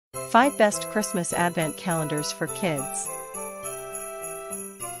5 Best Christmas Advent Calendars for Kids.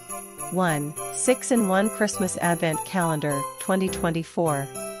 1. 6-in-1 Christmas Advent Calendar, 2024.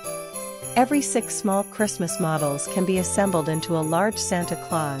 Every 6 small Christmas models can be assembled into a large Santa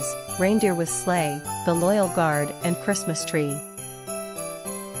Claus, reindeer with sleigh, the Loyal Guard, and Christmas tree.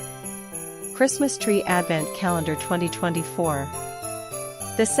 Christmas Tree Advent Calendar 2024.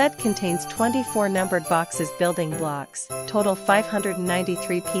 The set contains 24 numbered boxes building blocks, total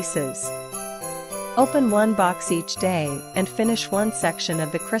 593 pieces. Open one box each day and finish one section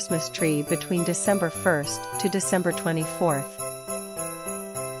of the Christmas tree between December 1st to December 24th.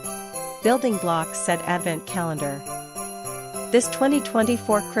 Building Blocks Set Advent Calendar. This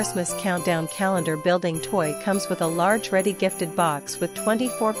 2024 Christmas Countdown Calendar building toy comes with a large ready-gifted box with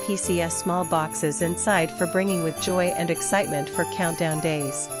 24 PCS small boxes inside for bringing with joy and excitement for countdown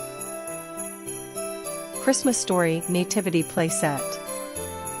days. Christmas Story Nativity Playset.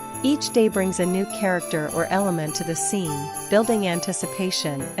 Each day brings a new character or element to the scene, building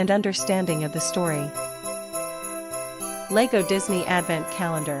anticipation and understanding of the story. Lego Disney Advent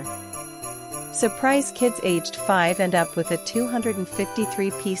Calendar. Surprise kids aged 5 and up with a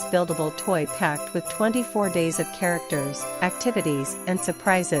 253-piece buildable toy packed with 24 days of characters, activities, and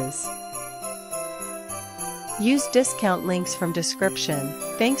surprises. Use discount links from description.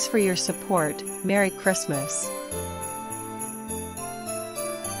 Thanks for your support. Merry Christmas.